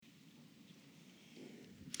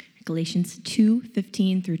Galatians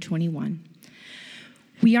 2:15 through 21.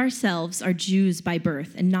 We ourselves are Jews by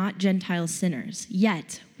birth and not Gentile sinners.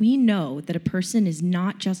 Yet we know that a person is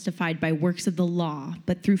not justified by works of the law,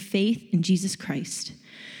 but through faith in Jesus Christ.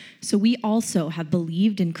 So we also have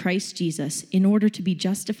believed in Christ Jesus in order to be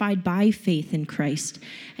justified by faith in Christ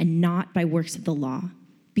and not by works of the law,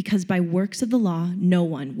 because by works of the law no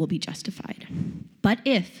one will be justified. But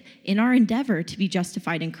if, in our endeavor to be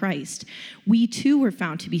justified in Christ, we too were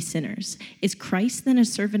found to be sinners, is Christ then a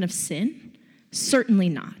servant of sin? Certainly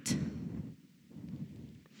not.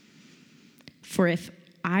 For if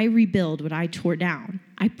I rebuild what I tore down,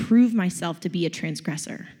 I prove myself to be a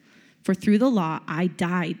transgressor. For through the law I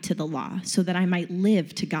died to the law, so that I might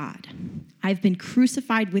live to God. I have been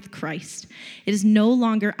crucified with Christ. It is no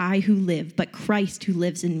longer I who live, but Christ who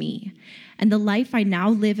lives in me. And the life I now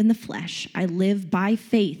live in the flesh, I live by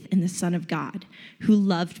faith in the Son of God, who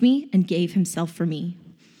loved me and gave himself for me.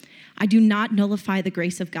 I do not nullify the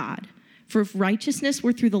grace of God. For if righteousness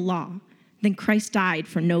were through the law, then Christ died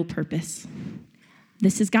for no purpose.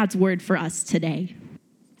 This is God's word for us today.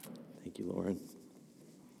 Thank you, Lauren.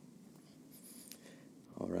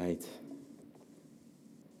 All right.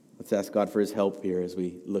 Let's ask God for his help here as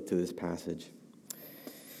we look to this passage.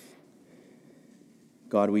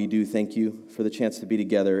 God, we do thank you for the chance to be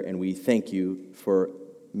together, and we thank you for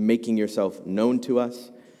making yourself known to us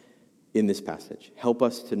in this passage. Help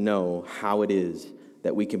us to know how it is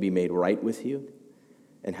that we can be made right with you,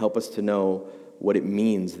 and help us to know what it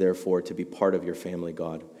means, therefore, to be part of your family,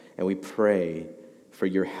 God. And we pray for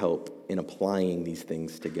your help in applying these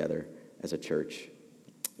things together as a church.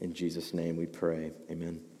 In Jesus' name we pray.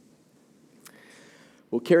 Amen.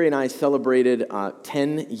 Well, Carrie and I celebrated a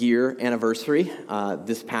 10-year anniversary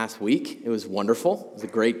this past week. It was wonderful. It was a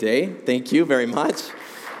great day. Thank you very much.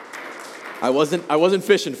 I wasn't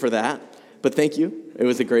fishing for that, but thank you. It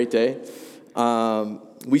was a great day.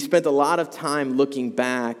 We spent a lot of time looking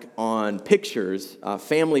back on pictures,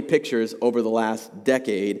 family pictures over the last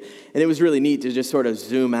decade, and it was really neat to just sort of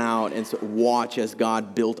zoom out and watch as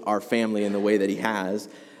God built our family in the way that he has.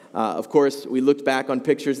 Of course, we looked back on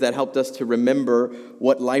pictures that helped us to remember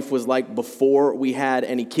what life was like before we had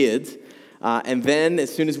any kids. And then,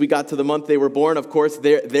 as soon as we got to the month they were born, of course,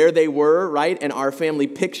 there they were, right? And our family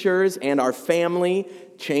pictures and our family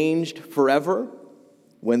changed forever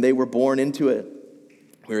when they were born into it.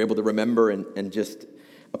 We were able to remember and just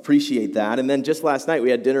appreciate that. And then just last night,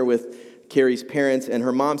 we had dinner with Carrie's parents, and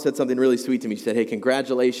her mom said something really sweet to me. She said, "Hey,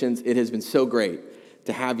 congratulations. It has been so great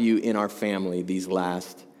to have you in our family these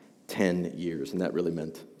last 10 years. And that really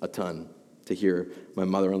meant a ton to hear my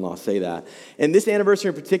mother-in-law say that. And this anniversary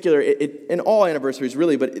in particular, and all anniversaries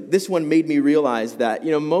really, but this one made me realize that,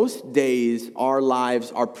 most days our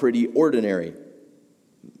lives are pretty ordinary.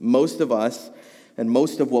 Most of us and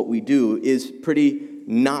most of what we do is pretty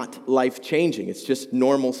not life-changing. It's just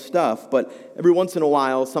normal stuff. But every once in a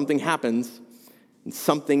while, something happens and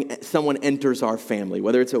someone enters our family,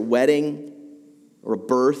 whether it's a wedding or a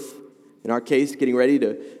birth, in our case, getting ready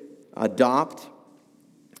to adopt.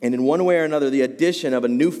 And in one way or another, the addition of a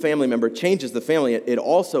new family member changes the family. It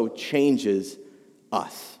also changes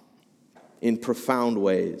us in profound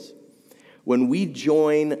ways. When we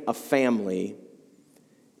join a family,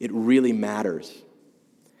 it really matters.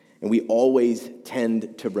 And we always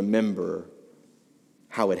tend to remember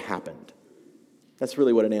how it happened. That's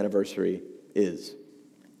really what an anniversary is.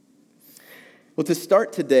 Well, to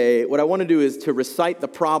start today, what I want to do is to recite the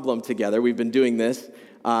problem together. We've been doing this.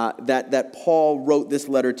 That Paul wrote this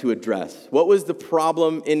letter to address. What was the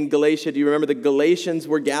problem in Galatia? Do you remember the Galatians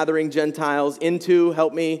were gathering Gentiles into,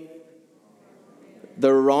 help me,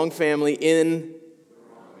 the wrong family in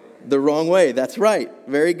the wrong way. That's right.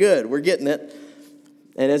 Very good. We're getting it.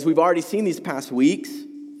 And as we've already seen these past weeks,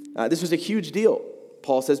 this was a huge deal,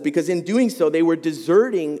 Paul says, because in doing so, they were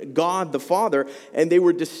deserting God the Father, and they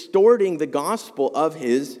were distorting the gospel of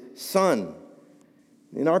his Son.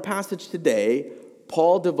 In our passage today,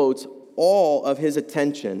 Paul devotes all of his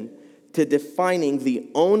attention to defining the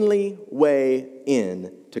only way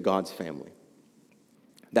in to God's family.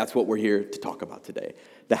 That's what we're here to talk about today.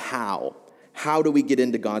 The how. How do we get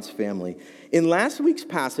into God's family? In last week's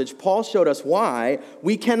passage, Paul showed us why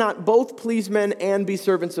we cannot both please men and be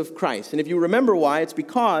servants of Christ. And if you remember why, it's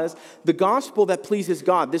because the gospel that pleases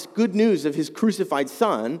God, this good news of his crucified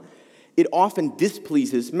Son, it often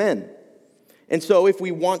displeases men. And so if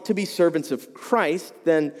we want to be servants of Christ,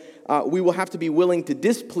 then we will have to be willing to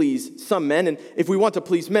displease some men. And if we want to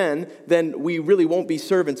please men, then we really won't be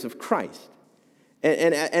servants of Christ.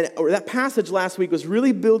 And that passage last week was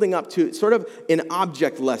really building up to sort of an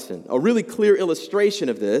object lesson, a really clear illustration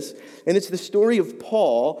of this. And it's the story of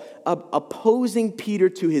Paul opposing Peter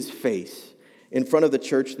to his face in front of the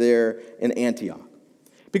church there in Antioch.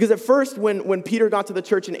 Because at first, when Peter got to the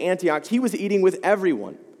church in Antioch, he was eating with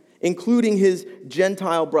everyone, including his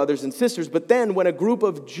Gentile brothers and sisters. But then when a group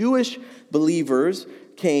of Jewish believers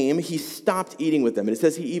came, he stopped eating with them. And it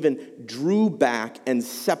says he even drew back and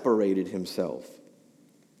separated himself.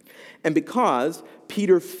 And because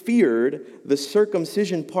Peter feared the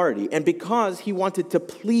circumcision party, and because he wanted to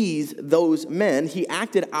please those men, he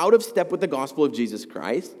acted out of step with the gospel of Jesus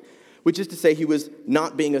Christ, which is to say he was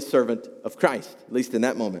not being a servant of Christ, at least in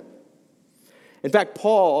that moment. In fact,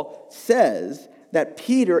 Paul says that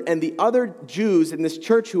Peter and the other Jews in this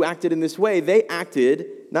church who acted in this way, they acted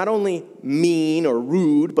not only mean or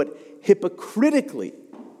rude, but hypocritically,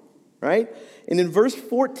 right? And in verse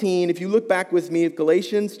 14, if you look back with me at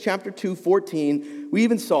Galatians chapter 2, 14, we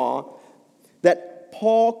even saw that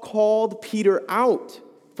Paul called Peter out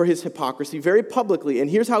for his hypocrisy very publicly. And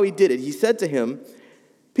here's how he did it. He said to him,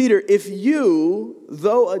 Peter, if you,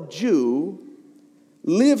 though a Jew,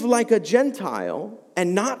 live like a Gentile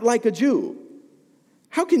and not like a Jew,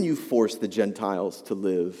 how can you force the Gentiles to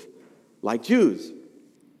live like Jews?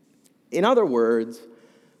 In other words,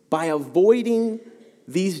 by avoiding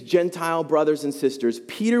these Gentile brothers and sisters,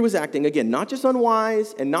 Peter was acting, again, not just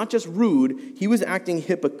unwise and not just rude, he was acting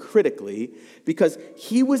hypocritically because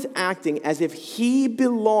he was acting as if he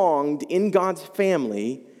belonged in God's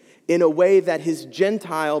family in a way that his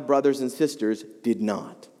Gentile brothers and sisters did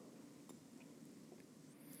not.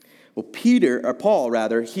 Well, Paul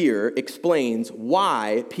here explains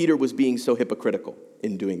why Peter was being so hypocritical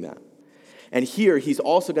in doing that. And here he's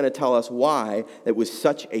also going to tell us why that was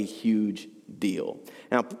such a huge deal.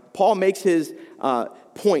 Now, Paul makes his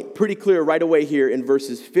point pretty clear right away here in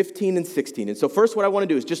verses 15 and 16. And so first what I want to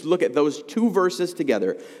do is just look at those two verses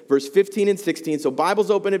together, verse 15 and 16. So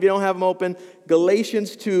Bible's open if you don't have them open,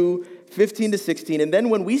 Galatians 2, 15 to 16. And then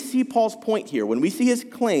when we see Paul's point here, when we see his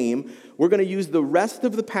claim, we're going to use the rest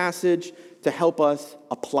of the passage to help us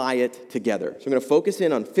apply it together. So I'm going to focus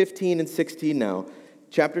in on 15 and 16 now,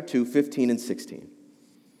 chapter 2, 15 and 16.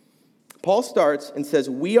 Paul starts and says,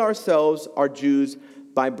 we ourselves are Jews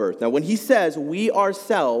by birth. Now, when he says we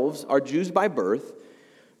ourselves are Jews by birth,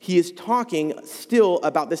 he is talking still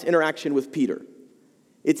about this interaction with Peter.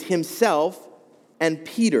 It's himself and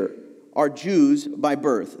Peter are Jews by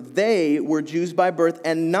birth. They were Jews by birth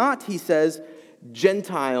and not, he says,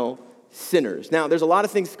 Gentile sinners. Now, there's a lot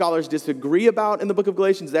of things scholars disagree about in the book of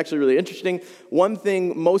Galatians. It's actually really interesting. One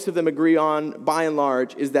thing most of them agree on, by and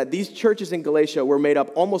large, is that these churches in Galatia were made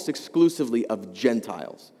up almost exclusively of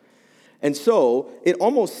Gentiles. And so it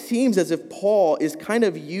almost seems as if Paul is kind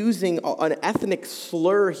of using an ethnic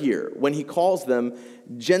slur here when he calls them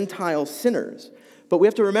Gentile sinners. But we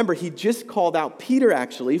have to remember, he just called out Peter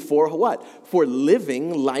actually for what? For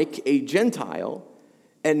living like a Gentile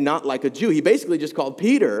and not like a Jew. He basically just called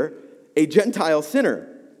Peter a Gentile sinner.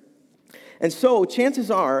 And so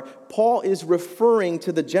chances are, Paul is referring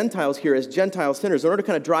to the Gentiles here as Gentile sinners in order to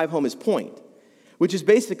kind of drive home his point, which is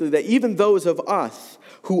basically that even those of us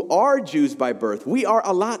who are Jews by birth, we are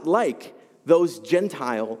a lot like those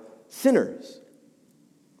Gentile sinners.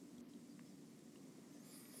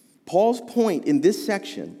 Paul's point in this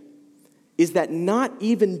section is that not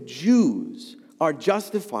even Jews are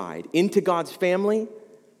justified into God's family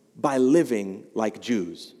by living like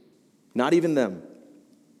Jews. Not even them.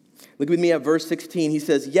 Look with me at verse 16. He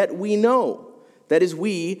says, yet we know, that is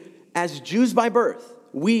we, as Jews by birth,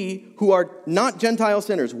 we who are not Gentile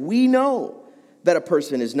sinners, we know that a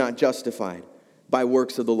person is not justified by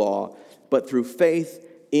works of the law, but through faith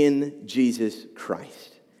in Jesus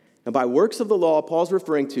Christ. Now, by works of the law, Paul's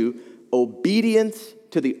referring to obedience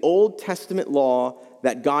to the Old Testament law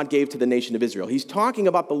that God gave to the nation of Israel. He's talking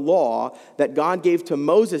about the law that God gave to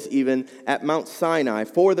Moses even at Mount Sinai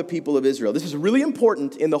for the people of Israel. This is really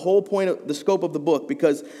important in the whole point of the scope of the book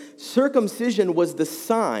because circumcision was the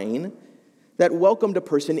sign that welcomed a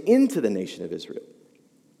person into the nation of Israel.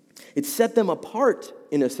 It set them apart,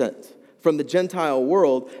 in a sense, from the Gentile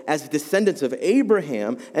world as descendants of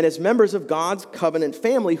Abraham and as members of God's covenant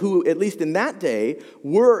family who, at least in that day,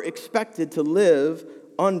 were expected to live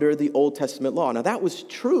under the Old Testament law. Now, that was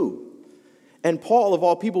true. And Paul, of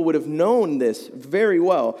all people, would have known this very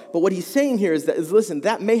well. But what he's saying here is listen,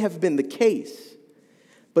 that may have been the case,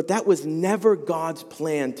 but that was never God's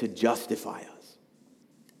plan to justify us.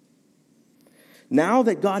 Now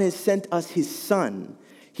that God has sent us his Son,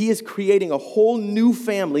 he is creating a whole new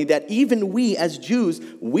family that even we as Jews,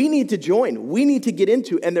 we need to join. We need to get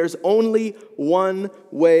into, and there's only one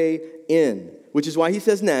way in, which is why he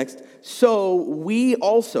says next, so we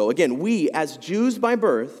also, again, we as Jews by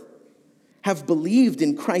birth, have believed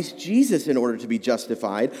in Christ Jesus in order to be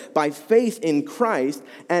justified by faith in Christ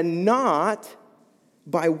and not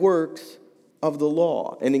by works of the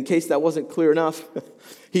law. And in case that wasn't clear enough,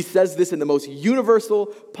 he says this in the most universal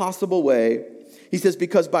possible way. He says,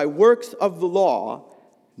 because by works of the law,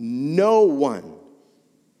 no one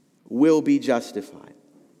will be justified.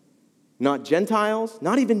 Not Gentiles,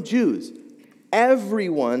 not even Jews.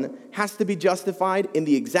 Everyone has to be justified in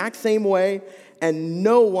the exact same way, and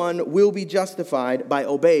no one will be justified by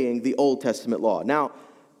obeying the Old Testament law. Now,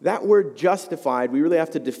 that word justified, we really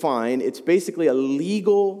have to define. It's basically a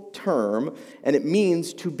legal term, and it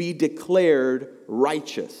means to be declared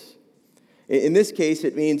righteous. In this case,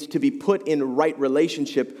 it means to be put in right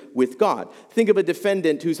relationship with God. Think of a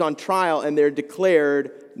defendant who's on trial and they're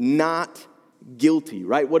declared not guilty,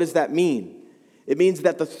 right? What does that mean? It means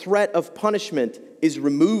that the threat of punishment is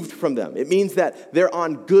removed from them. It means that they're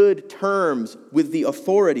on good terms with the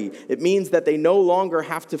authority. It means that they no longer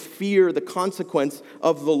have to fear the consequence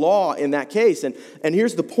of the law in that case. And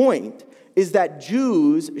here's the point, is that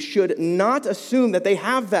Jews should not assume that they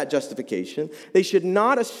have that justification. They should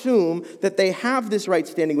not assume that they have this right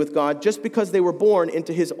standing with God just because they were born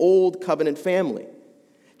into his old covenant family,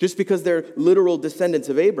 just because they're literal descendants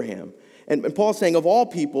of Abraham. And Paul's saying, of all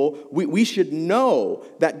people, we should know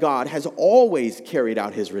that God has always carried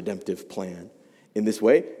out his redemptive plan in this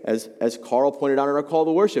way, as Carl pointed out in our call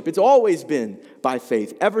to worship. It's always been by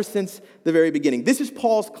faith, ever since the very beginning. This is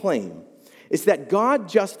Paul's claim. It's that God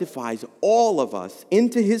justifies all of us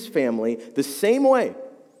into his family the same way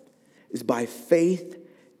as by faith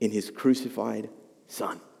in his crucified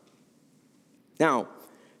Son. Now,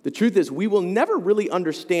 the truth is, we will never really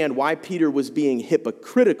understand why Peter was being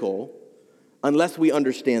hypocritical unless we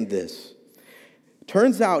understand this.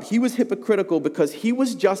 Turns out he was hypocritical because he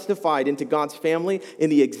was justified into God's family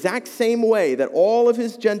in the exact same way that all of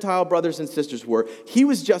his Gentile brothers and sisters were. He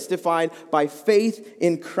was justified by faith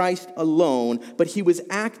in Christ alone, but he was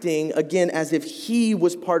acting, again, as if he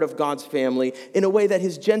was part of God's family in a way that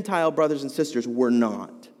his Gentile brothers and sisters were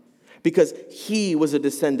not. Because he was a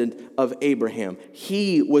descendant of Abraham.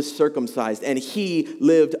 He was circumcised, and he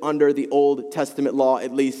lived under the Old Testament law,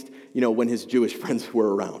 at least, when his Jewish friends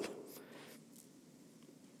were around.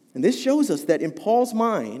 And this shows us that in Paul's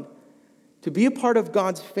mind, to be a part of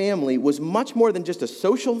God's family was much more than just a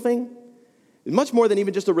social thing, much more than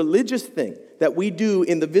even just a religious thing that we do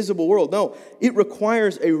in the visible world. No, it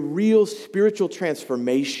requires a real spiritual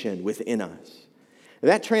transformation within us. And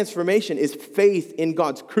that transformation is faith in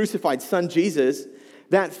God's crucified Son, Jesus.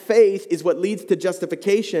 That faith is what leads to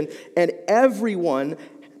justification, and everyone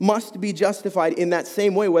must be justified in that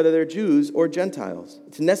same way, whether they're Jews or Gentiles.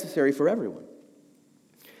 It's necessary for everyone.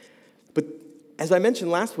 But as I mentioned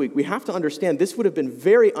last week, we have to understand this would have been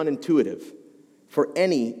very unintuitive for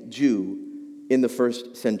any Jew in the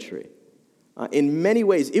first century. In many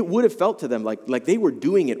ways, it would have felt to them like they were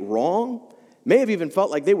doing it wrong. May have even felt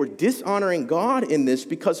like they were dishonoring God in this,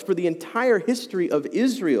 because for the entire history of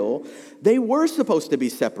Israel, they were supposed to be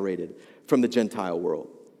separated from the Gentile world.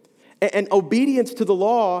 And obedience to the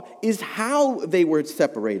law is how they were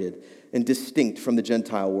separated and distinct from the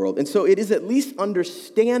Gentile world. And so it is at least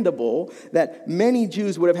understandable that many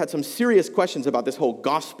Jews would have had some serious questions about this whole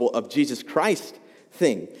gospel of Jesus Christ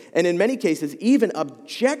thing. And in many cases, even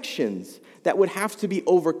objections that would have to be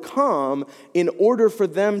overcome in order for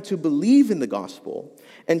them to believe in the gospel.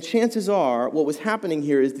 And chances are, what was happening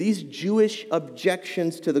here is these Jewish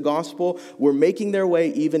objections to the gospel were making their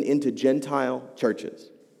way even into Gentile churches.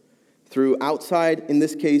 Through outside, in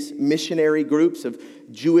this case, missionary groups of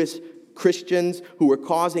Jewish Christians who were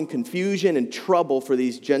causing confusion and trouble for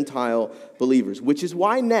these Gentile believers. Which is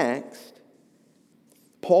why next,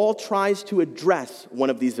 Paul tries to address one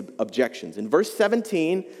of these objections. In verse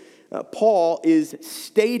 17, Paul is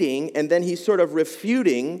stating, and then he's sort of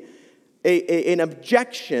refuting an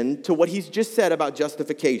objection to what he's just said about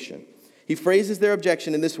justification. He phrases their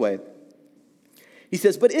objection in this way. He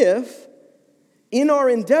says, but if, in our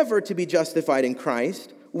endeavor to be justified in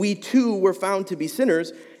Christ, we too were found to be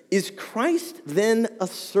sinners, is Christ then a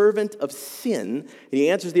servant of sin? And he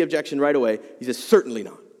answers the objection right away. He says, certainly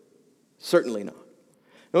not. Certainly not.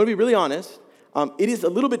 Now, to be really honest, it is a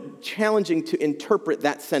little bit challenging to interpret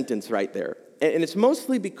that sentence right there. And it's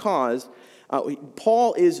mostly because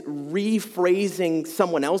Paul is rephrasing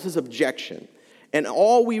someone else's objection. And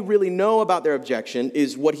all we really know about their objection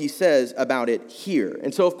is what he says about it here.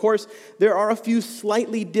 And so, of course, there are a few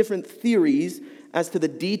slightly different theories as to the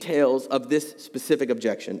details of this specific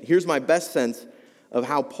objection. Here's my best sense of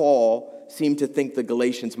how Paul seemed to think the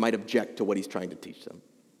Galatians might object to what he's trying to teach them.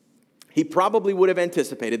 He probably would have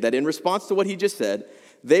anticipated that in response to what he just said,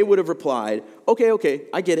 they would have replied, okay,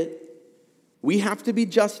 I get it. We have to be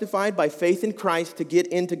justified by faith in Christ to get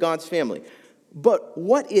into God's family. But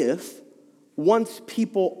what if, once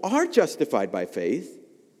people are justified by faith,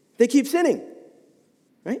 they keep sinning,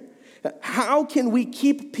 right? How can we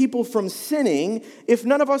keep people from sinning if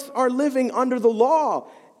none of us are living under the law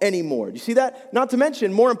anymore? Do you see that? Not to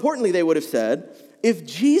mention, more importantly, they would have said, if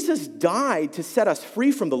Jesus died to set us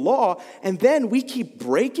free from the law, and then we keep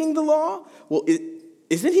breaking the law, well,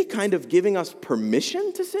 isn't he kind of giving us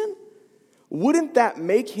permission to sin? Wouldn't that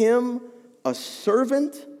make him a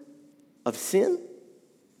servant of sin?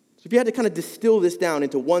 So if you had to kind of distill this down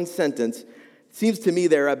into one sentence, it seems to me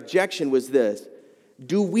their objection was this: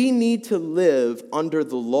 do we need to live under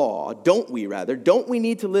the law? Don't we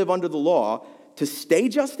need to live under the law to stay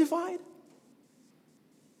justified?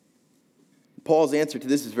 Paul's answer to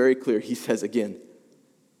this is very clear. He says again,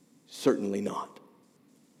 certainly not.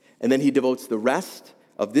 And then he devotes the rest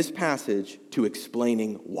of this passage to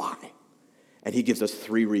explaining why. And he gives us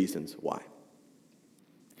 3 reasons why.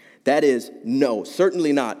 That is, no,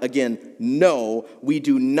 certainly not. Again, no, we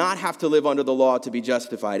do not have to live under the law to be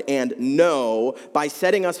justified. And no, by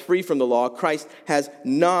setting us free from the law, Christ has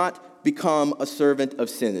not become a servant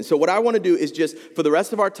of sin. And so what I want to do is just, for the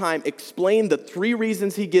rest of our time, explain the 3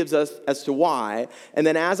 reasons he gives us as to why. And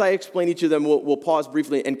then as I explain each of them, we'll pause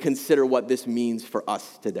briefly and consider what this means for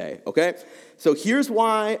us today, okay? So here's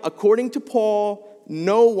why, according to Paul,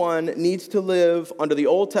 no one needs to live under the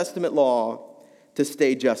Old Testament law to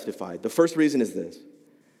stay justified. The first reason is this,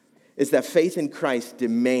 is that faith in Christ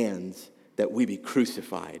demands that we be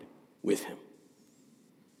crucified with him.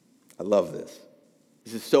 I love this.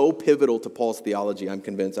 This is so pivotal to Paul's theology, I'm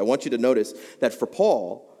convinced. I want you to notice that for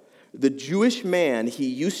Paul, the Jewish man he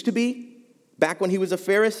used to be, back when he was a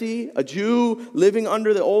Pharisee, a Jew living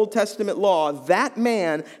under the Old Testament law, that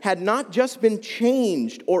man had not just been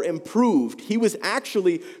changed or improved. He was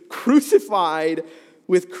actually crucified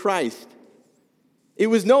with Christ. It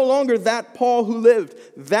was no longer that Paul who lived.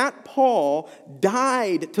 That Paul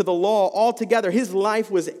died to the law altogether. His life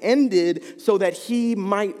was ended so that he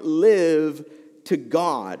might live to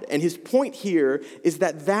God. And his point here is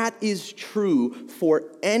that that is true for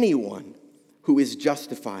anyone who is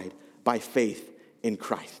justified by faith in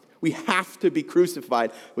Christ. We have to be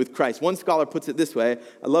crucified with Christ. One scholar puts it this way.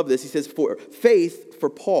 I love this. He says, for faith for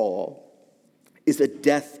Paul is a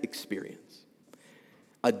death experience.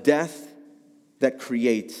 A death that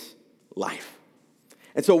creates life.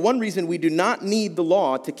 And so one reason we do not need the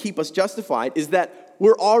law to keep us justified is that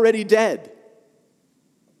we're already dead.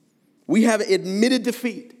 We have admitted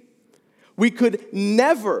defeat. We could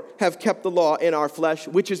never have kept the law in our flesh,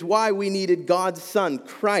 which is why we needed God's Son,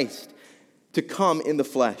 Christ, to come in the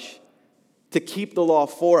flesh, to keep the law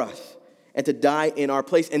for us, and to die in our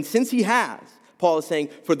place. And since he has, Paul is saying,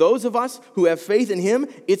 for those of us who have faith in him,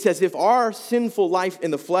 it's as if our sinful life in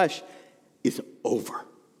the flesh is over.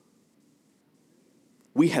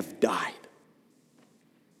 We have died.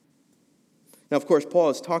 Now, of course, Paul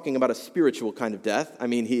is talking about a spiritual kind of death. I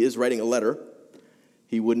mean, he is writing a letter.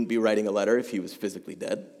 He wouldn't be writing a letter if he was physically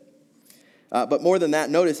dead. But more than that,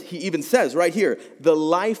 notice he even says right here, the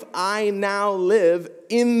life I now live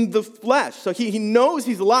in the flesh. So he knows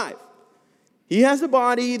he's alive. He has a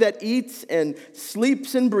body that eats and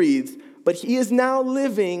sleeps and breathes, but he is now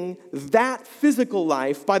living that physical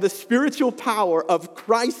life by the spiritual power of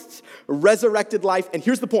Christ's resurrected life. And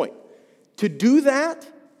here's the point. To do that,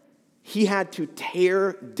 he had to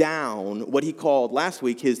tear down what he called last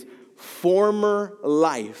week his former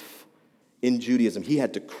life in Judaism. He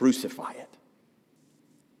had to crucify it.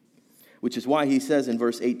 Which is why he says in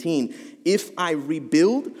verse 18, if I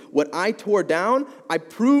rebuild what I tore down, I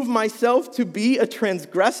prove myself to be a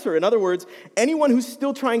transgressor. In other words, anyone who's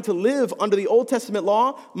still trying to live under the Old Testament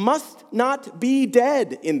law must not be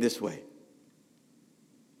dead in this way.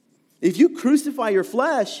 If you crucify your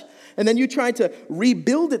flesh and then you try to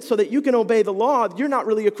rebuild it so that you can obey the law, you're not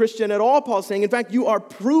really a Christian at all, Paul's saying. In fact, you are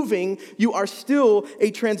proving you are still a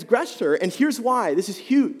transgressor. And here's why. This is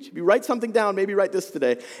huge. If you write something down, maybe write this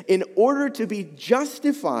today. In order to be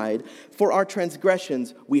justified for our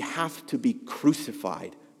transgressions, we have to be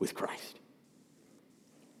crucified with Christ.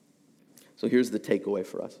 So here's the takeaway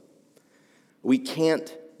for us. We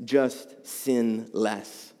can't just sin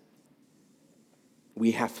less.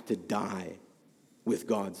 We have to die with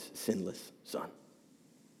God's sinless Son.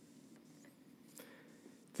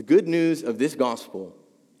 The good news of this gospel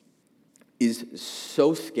is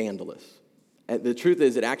so scandalous. And the truth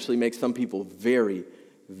is, it actually makes some people very,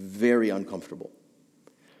 very uncomfortable.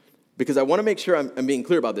 Because I want to make sure I'm being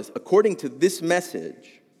clear about this. According to this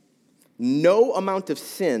message, no amount of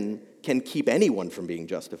sin can keep anyone from being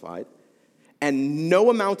justified, and no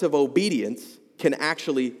amount of obedience can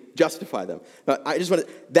actually justify them.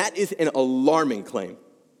 That is an alarming claim.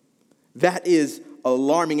 That is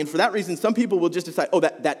alarming. And for that reason, some people will just decide, oh,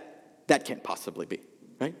 that can't possibly be,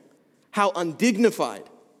 right? How undignified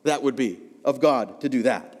that would be of God to do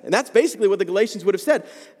that. And that's basically what the Galatians would have said.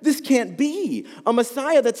 This can't be a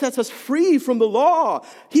Messiah that sets us free from the law.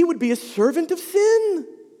 He would be a servant of sin.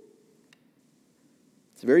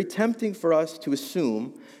 It's very tempting for us to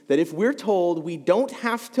assume that if we're told we don't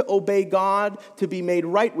have to obey God to be made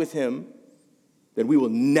right with him, then we will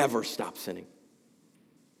never stop sinning.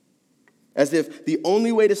 As if the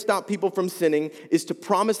only way to stop people from sinning is to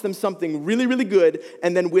promise them something really, really good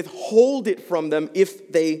and then withhold it from them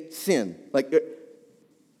if they sin. Like,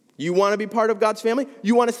 you want to be part of God's family?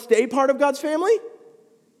 You want to stay part of God's family?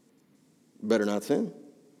 Better not sin,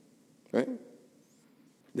 right?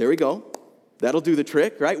 There we go. That'll do the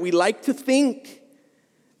trick, right? We like to think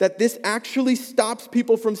that this actually stops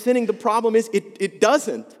people from sinning. The problem is it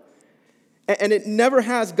doesn't. And it never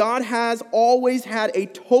has. God has always had a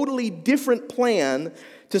totally different plan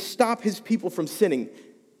to stop his people from sinning.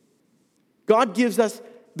 God gives us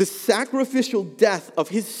the sacrificial death of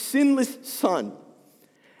his sinless son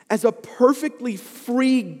as a perfectly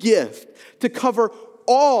free gift to cover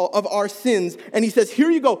all of our sins. And he says, here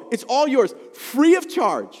you go. It's all yours, free of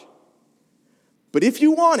charge. But if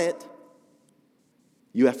you want it,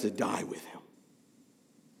 you have to die with him.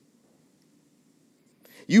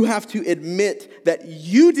 You have to admit that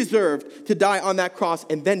you deserved to die on that cross,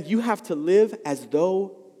 and then you have to live as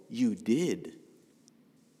though you did.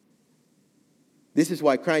 This is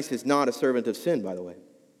why Christ is not a servant of sin, by the way.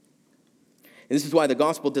 And this is why the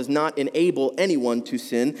gospel does not enable anyone to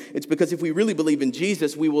sin. It's because if we really believe in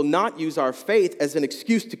Jesus, we will not use our faith as an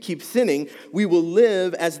excuse to keep sinning. We will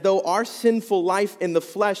live as though our sinful life in the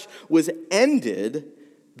flesh was ended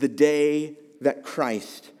the day that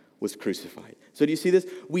Christ was crucified. So do you see this?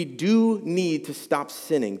 We do need to stop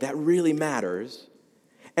sinning. That really matters.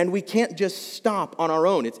 And we can't just stop on our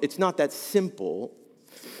own. It's not that simple.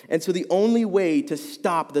 And so the only way to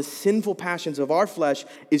stop the sinful passions of our flesh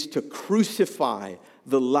is to crucify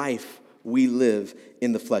the life we live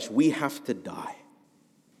in the flesh. We have to die.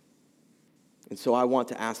 And so I want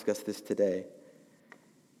to ask us this today.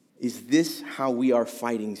 Is this how we are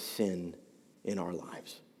fighting sin in our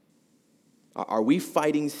lives? Are we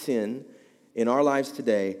fighting sin in our lives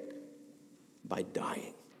today by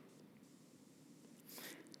dying?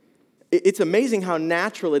 It's amazing how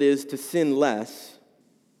natural it is to sin less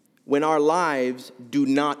when our lives do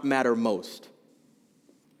not matter most.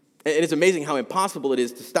 And it's amazing how impossible it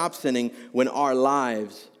is to stop sinning when our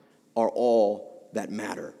lives are all that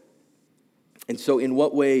matter. And so in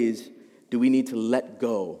what ways do we need to let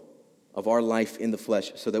go of our life in the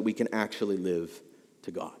flesh so that we can actually live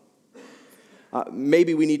to God?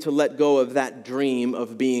 Maybe we need to let go of that dream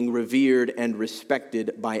of being revered and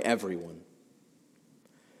respected by everyone.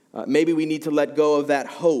 Maybe we need to let go of that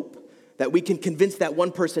hope that we can convince that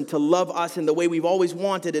one person to love us in the way we've always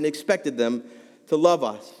wanted and expected them to love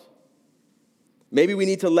us. Maybe we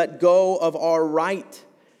need to let go of our right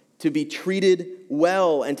to be treated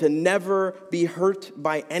well and to never be hurt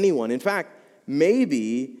by anyone. In fact,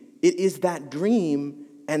 maybe it is that dream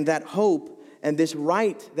and that hope and this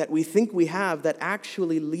right that we think we have that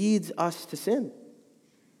actually leads us to sin.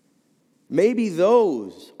 Maybe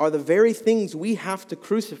those are the very things we have to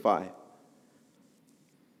crucify.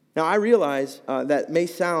 Now, I realize that may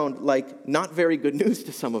sound like not very good news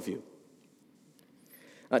to some of you.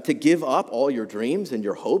 To give up all your dreams and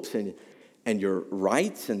your hopes and your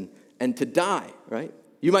rights and to die, right?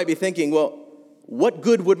 You might be thinking, well, what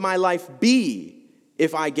good would my life be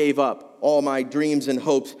if I gave up all my dreams and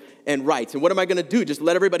hopes and rights? And what am I going to do? Just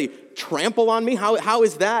let everybody trample on me? How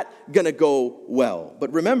is that going to go well?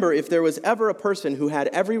 But remember, if there was ever a person who had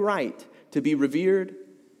every right to be revered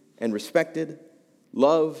and respected,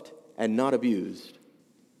 loved, and not abused,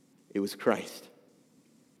 it was Christ.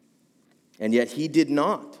 And yet he did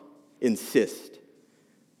not insist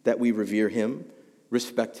that we revere him,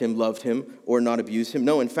 respect him, loved him, or not abuse him.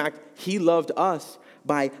 No, in fact, he loved us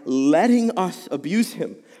by letting us abuse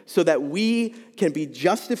him so that we can be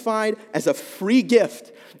justified as a free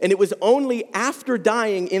gift. And it was only after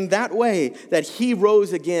dying in that way that he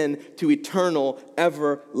rose again to eternal,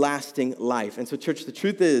 everlasting life. And so, church, the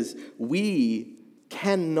truth is, we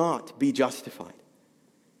cannot be justified.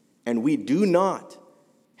 And we do not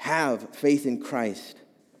have faith in Christ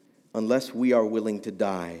unless we are willing to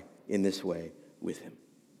die in this way with him.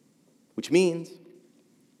 Which means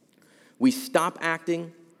we stop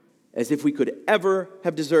acting as if we could ever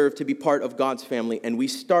have deserved to be part of God's family, and we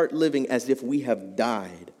start living as if we have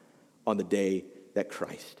died on the day that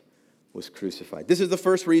Christ was crucified. This is the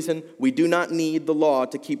first reason we do not need the law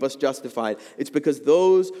to keep us justified. It's because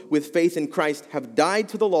those with faith in Christ have died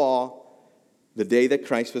to the law the day that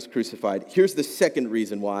Christ was crucified. Here's the second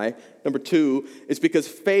reason why. Number 2, it's because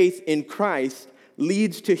faith in Christ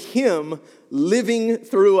leads to him living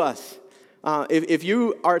through us. If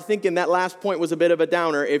you are thinking that last point was a bit of a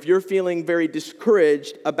downer, if you're feeling very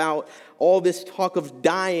discouraged about all this talk of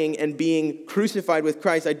dying and being crucified with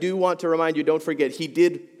Christ, I do want to remind you, don't forget, he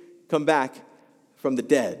did come back from the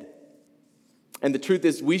dead. And the truth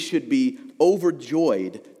is, we should be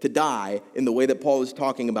overjoyed to die in the way that Paul is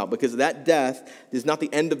talking about, because that death is not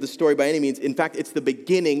the end of the story by any means. In fact, it's the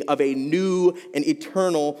beginning of a new and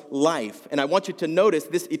eternal life. And I want you to notice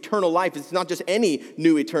this eternal life is not just any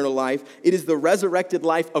new eternal life. It is the resurrected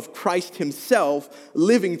life of Christ himself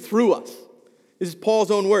living through us. This is Paul's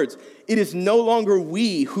own words. It is no longer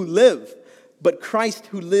we who live, but Christ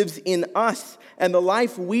who lives in us. And the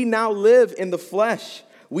life we now live in the flesh,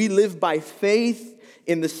 we live by faith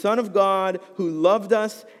in the Son of God who loved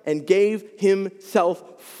us and gave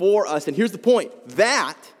himself for us. And here's the point.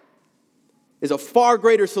 That is a far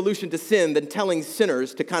greater solution to sin than telling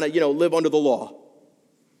sinners to kind of, live under the law.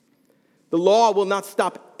 The law will not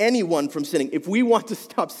stop anyone from sinning. If we want to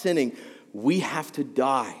stop sinning, we have to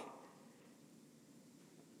die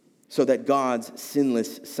so that God's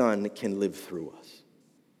sinless Son can live through us.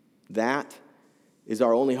 That is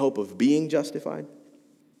our only hope of being justified.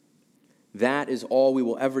 That is all we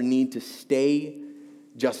will ever need to stay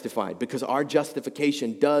justified, because our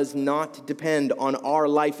justification does not depend on our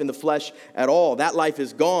life in the flesh at all. That life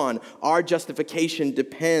is gone. Our justification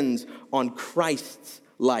depends on Christ's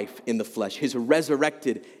life in the flesh, his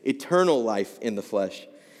resurrected eternal life in the flesh.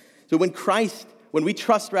 So when we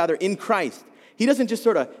trust in Christ, he doesn't just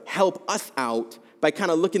sort of help us out by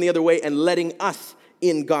kind of looking the other way and letting us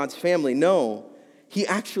in God's family. No, he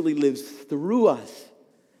actually lives through us,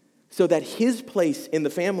 so that his place in the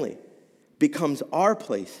family becomes our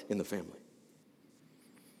place in the family.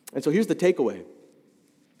 And so here's the takeaway.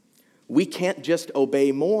 We can't just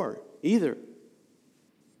obey more either.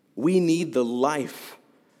 We need the life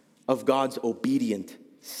of God's obedient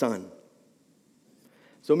Son.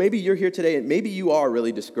 So maybe you're here today and maybe you are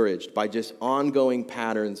really discouraged by just ongoing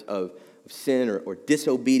patterns of sin or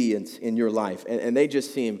disobedience in your life, and they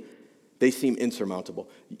seem insurmountable.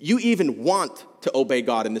 You even want to obey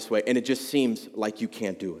God in this way, and it just seems like you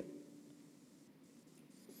can't do it.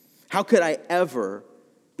 How could I ever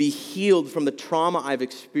be healed from the trauma I've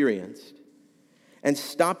experienced and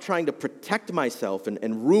stop trying to protect myself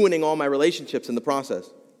and ruining all my relationships in the process?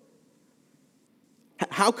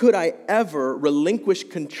 How could I ever relinquish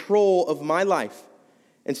control of my life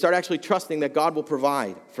and start actually trusting that God will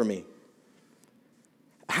provide for me?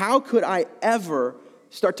 How could I ever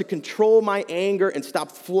start to control my anger and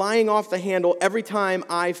stop flying off the handle every time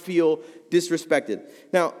I feel disrespected?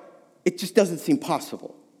 Now, it just doesn't seem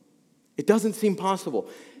possible. It doesn't seem possible.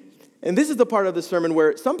 And this is the part of the sermon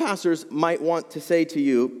where some pastors might want to say to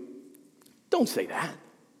you, don't say that.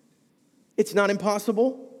 It's not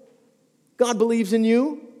impossible. God believes in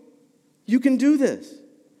you. You can do this.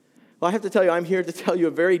 Well, I have to tell you, I'm here to tell you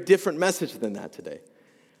a very different message than that today.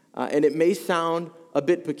 And it may sound a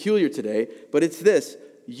bit peculiar today, but it's this: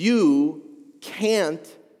 you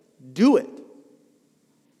can't do it.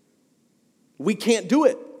 We can't do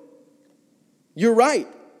it. You're right.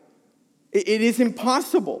 It is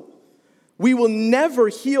impossible. We will never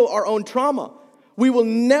heal our own trauma. We will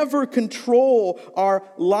never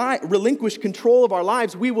relinquish control of our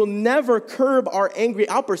lives. We will never curb our angry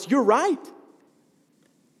outbursts. You're right.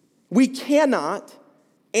 We cannot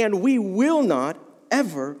and we will not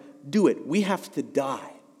ever do it. We have to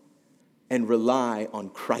die and rely on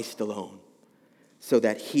Christ alone so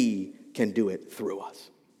that he can do it through us.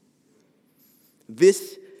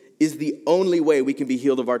 This is the only way we can be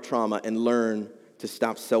healed of our trauma and learn to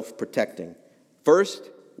stop self-protecting.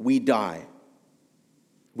 First, we die.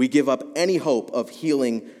 We give up any hope of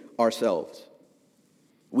healing ourselves.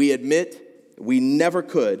 We admit we never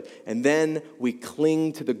could, and then we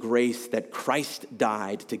cling to the grace that Christ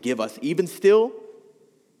died to give us, even still,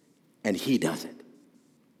 and he does it.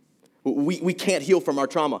 We can't heal from our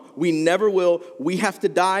trauma. We never will. We have to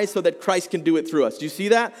die so that Christ can do it through us. Do you see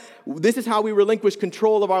that? This is how we relinquish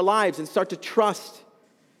control of our lives and start to trust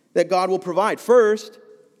that God will provide. First,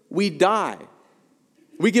 we die.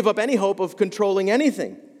 We give up any hope of controlling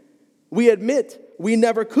anything. We admit we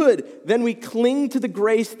never could. Then we cling to the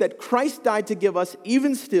grace that Christ died to give us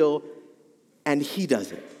even still, and he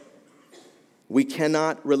does it. We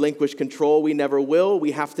cannot relinquish control. We never will.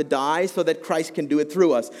 We have to die so that Christ can do it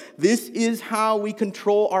through us. This is how we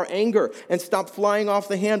control our anger and stop flying off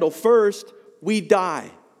the handle. First, we die.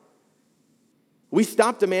 We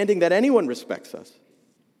stop demanding that anyone respects us.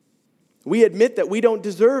 We admit that we don't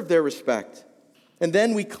deserve their respect. And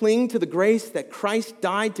then we cling to the grace that Christ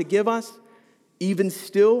died to give us, even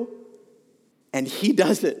still, and he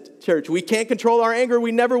does it, church. We can't control our anger.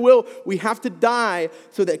 We never will. We have to die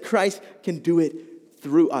so that Christ can do it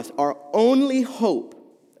through us. Our only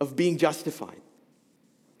hope of being justified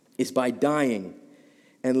is by dying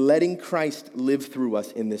and letting Christ live through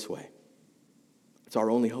us in this way. It's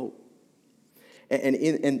our only hope.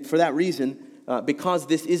 And for that reason, because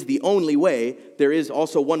this is the only way, there is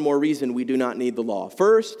also one more reason we do not need the law.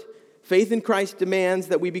 First, faith in Christ demands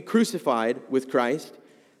that we be crucified with Christ.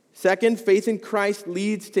 Second, faith in Christ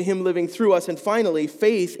leads to him living through us. And finally,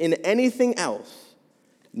 faith in anything else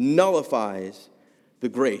nullifies the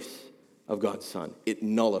grace of God's Son. It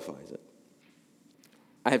nullifies it.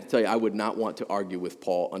 I have to tell you, I would not want to argue with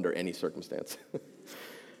Paul under any circumstance.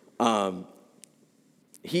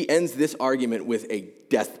 He ends this argument with a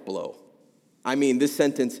death blow. I mean, this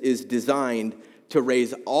sentence is designed to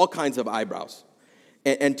raise all kinds of eyebrows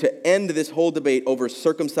and to end this whole debate over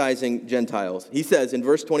circumcising Gentiles. He says in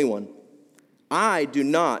verse 21, I do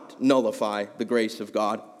not nullify the grace of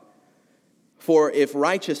God, for if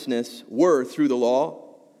righteousness were through the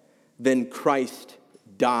law, then Christ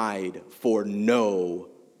died for no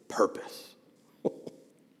purpose.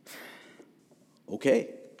 Okay,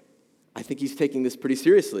 I think he's taking this pretty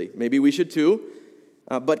seriously. Maybe we should too.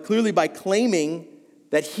 But clearly by claiming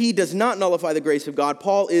that he does not nullify the grace of God,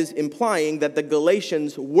 Paul is implying that the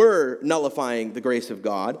Galatians were nullifying the grace of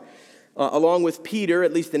God, along with Peter,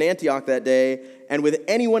 at least in Antioch that day, and with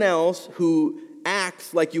anyone else who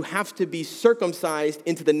acts like you have to be circumcised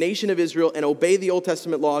into the nation of Israel and obey the Old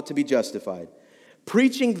Testament law to be justified.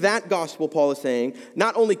 Preaching that gospel, Paul is saying,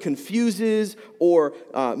 not only confuses or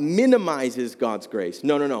minimizes God's grace.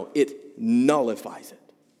 No. It nullifies it,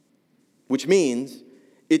 which means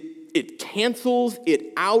it cancels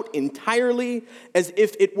it out entirely as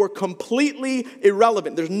if it were completely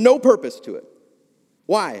irrelevant. There's no purpose to it.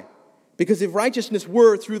 Why? Because if righteousness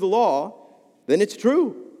were through the law, then it's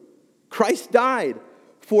true. Christ died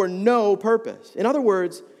for no purpose. In other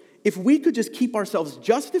words, if we could just keep ourselves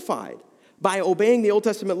justified by obeying the Old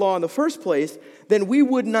Testament law in the first place, then we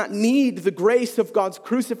would not need the grace of God's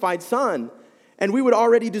crucified Son, and we would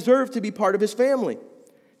already deserve to be part of his family.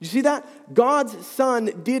 You see that? God's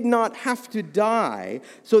Son did not have to die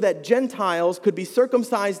so that Gentiles could be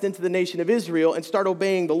circumcised into the nation of Israel and start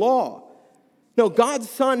obeying the law. No, God's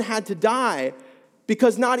Son had to die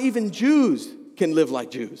because not even Jews can live like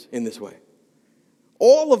Jews in this way.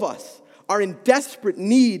 All of us are in desperate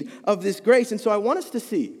need of this grace. And so I want us to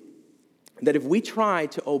see that if we try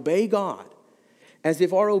to obey God as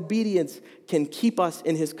if our obedience can keep us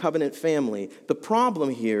in his covenant family, the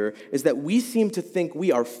problem here is that we seem to think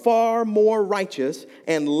we are far more righteous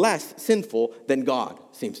and less sinful than God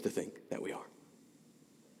seems to think that we are.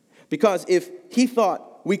 Because if he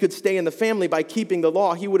thought we could stay in the family by keeping the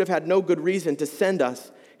law, he would have had no good reason to send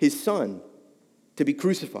us his Son to be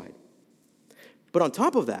crucified. But on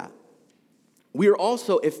top of that, we are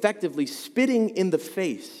also effectively spitting in the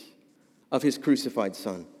face of his crucified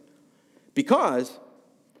Son. Because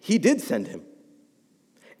he did send him.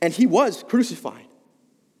 And he was crucified.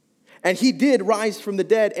 And he did rise from the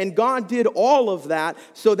dead. And God did all of that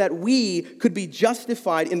so that we could be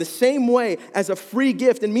justified in the same way as a free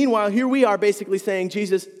gift. And meanwhile, here we are basically saying,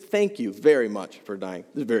 Jesus, thank you very much for dying.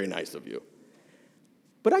 This is very nice of you.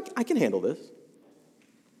 But I can handle this.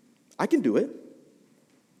 I can do it.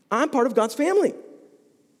 I'm part of God's family.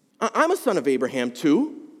 I'm a son of Abraham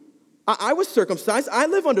too. I was circumcised. I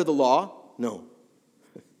live under the law. No.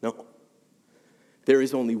 There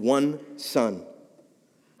is only one Son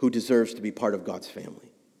who deserves to be part of God's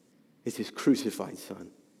family. It's his crucified Son,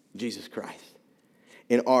 Jesus Christ.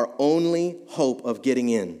 And our only hope of getting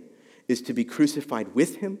in is to be crucified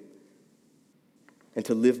with him and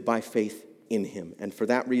to live by faith in him. And for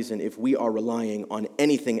that reason, if we are relying on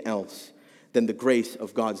anything else than the grace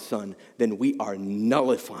of God's Son, then we are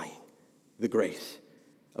nullifying the grace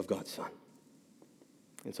of God's Son.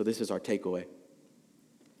 And so this is our takeaway.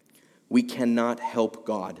 We cannot help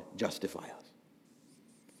God justify us.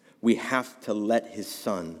 We have to let his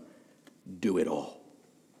Son do it all.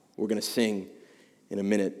 We're going to sing in a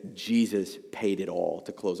minute, Jesus paid it all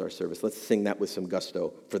to close our service. Let's sing that with some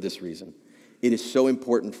gusto for this reason. It is so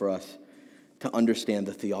important for us to understand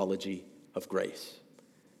the theology of grace.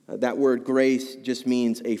 That word grace just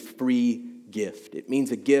means a free gift. It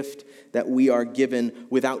means a gift that we are given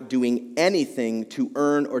without doing anything to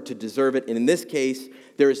earn or to deserve it. And in this case,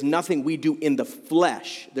 there is nothing we do in the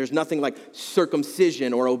flesh. There's nothing like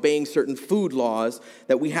circumcision or obeying certain food laws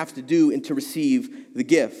that we have to do to receive the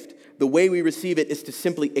gift. The way we receive it is to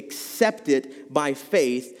simply accept it by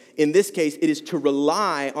faith. In this case, it is to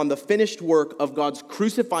rely on the finished work of God's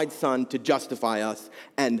crucified Son to justify us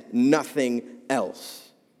and nothing else.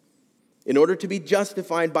 In order to be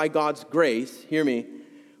justified by God's grace, hear me,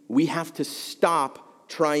 we have to stop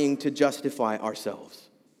trying to justify ourselves.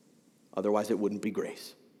 Otherwise, it wouldn't be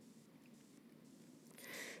grace.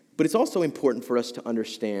 But it's also important for us to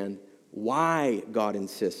understand why God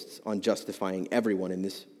insists on justifying everyone in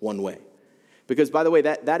this one way. Because, by the way,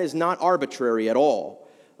 that is not arbitrary at all.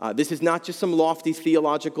 This is not just some lofty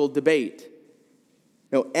theological debate.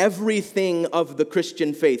 No, everything of the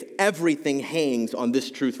Christian faith, everything hangs on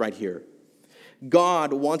this truth right here.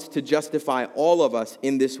 God wants to justify all of us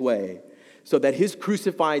in this way so that his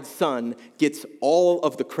crucified Son gets all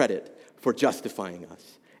of the credit for justifying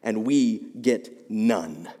us, and we get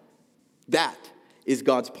none. That is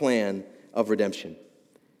God's plan of redemption.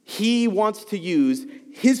 He wants to use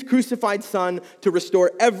his crucified Son to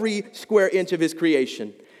restore every square inch of his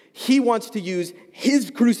creation. He wants to use his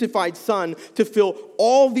crucified Son to fill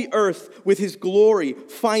all the earth with his glory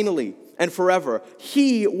finally and forever.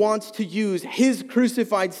 He wants to use his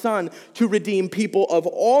crucified Son to redeem people of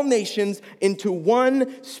all nations into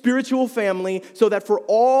one spiritual family so that for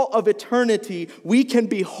all of eternity we can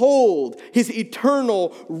behold his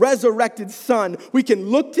eternal resurrected Son. We can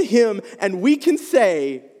look to him and we can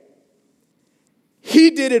say,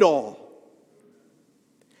 he did it all.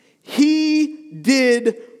 He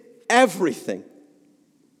did everything.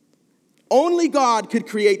 Only God could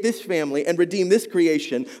create this family and redeem this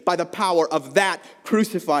creation by the power of that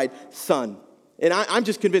crucified Son. And I'm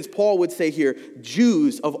just convinced Paul would say here,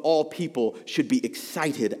 Jews of all people should be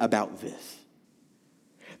excited about this.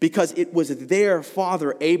 Because it was their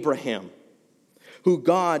father Abraham who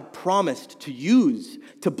God promised to use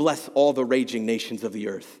to bless all the raging nations of the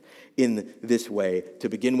earth in this way to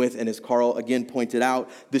begin with. And as Carl again pointed out,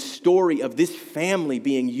 the story of this family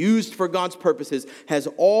being used for God's purposes has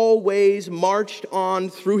always marched on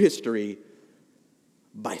through history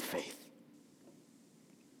by faith.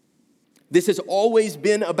 This has always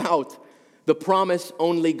been about the promise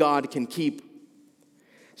only God can keep.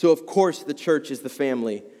 So of course the church is the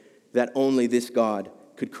family that only this God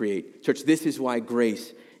could create. Church, this is why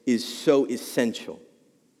grace is so essential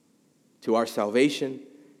to our salvation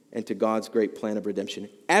and to God's great plan of redemption.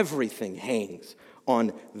 Everything hangs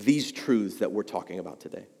on these truths that we're talking about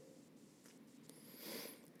today.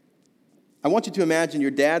 I want you to imagine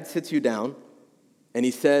your dad sits you down and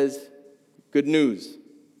he says, good news,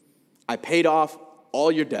 I paid off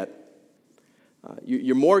all your debt.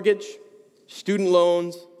 Your mortgage, student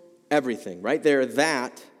loans, everything. Right there,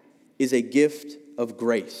 that is a gift of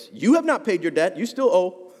grace. You have not paid your debt. You still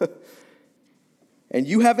owe. And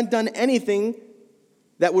you haven't done anything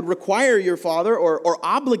that would require your father or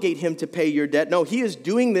obligate him to pay your debt. No, he is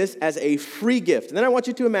doing this as a free gift. And then I want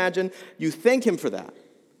you to imagine you thank him for that.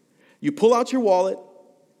 You pull out your wallet,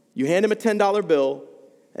 you hand him a $10 bill,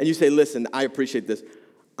 and you say, listen, I appreciate this.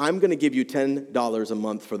 I'm going to give you $10 a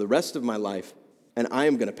month for the rest of my life, and I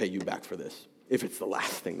am going to pay you back for this if it's the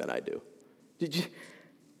last thing that I do.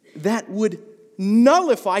 That would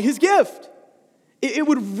nullify his gift. It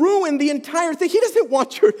would ruin the entire thing. He doesn't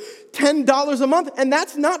want your $10 a month, and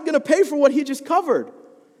that's not going to pay for what he just covered.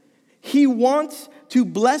 He wants to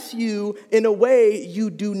bless you in a way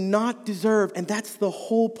you do not deserve, and that's the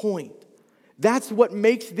whole point. That's what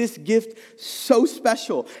makes this gift so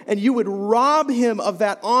special, and you would rob him of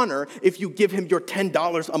that honor if you give him your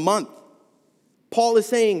 $10 a month. Paul is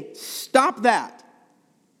saying, stop that.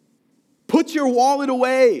 Put your wallet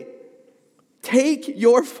away. Take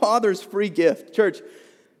your father's free gift. Church,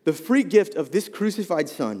 the free gift of this crucified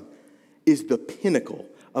Son is the pinnacle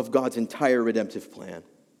of God's entire redemptive plan.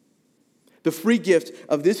 The free gift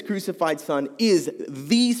of this crucified Son is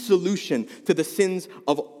the solution to the sins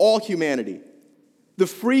of all humanity. The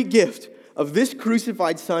free gift of this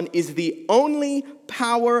crucified Son is the only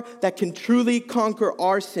power that can truly conquer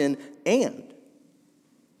our sin, and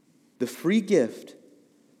the free gift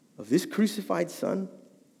of this crucified Son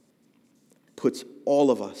puts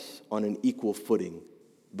all of us on an equal footing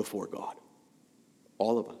before God.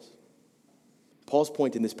 All of us. Paul's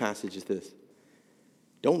point in this passage is this: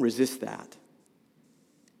 don't resist that.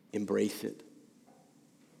 embrace it.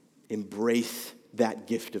 Embrace that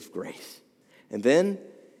gift of grace. And then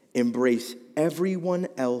embrace everyone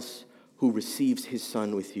else who receives his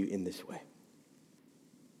Son with you in this way,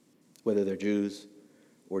 whether they're Jews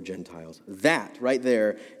or Gentiles. That right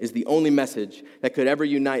there is the only message that could ever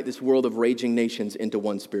unite this world of raging nations into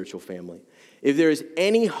one spiritual family. If there is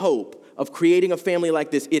any hope of creating a family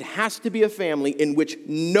like this, it has to be a family in which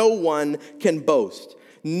no one can boast.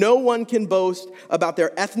 No one can boast about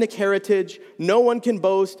their ethnic heritage. No one can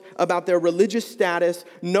boast about their religious status.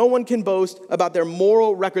 No one can boast about their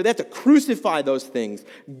moral record. They have to crucify those things.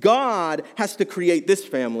 God has to create this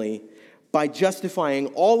family by justifying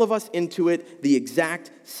all of us into it the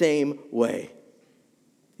exact same way,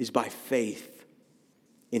 is by faith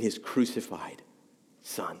in his crucified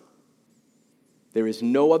Son. There is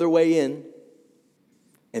no other way in,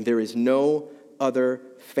 and there is no other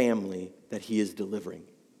family that he is delivering.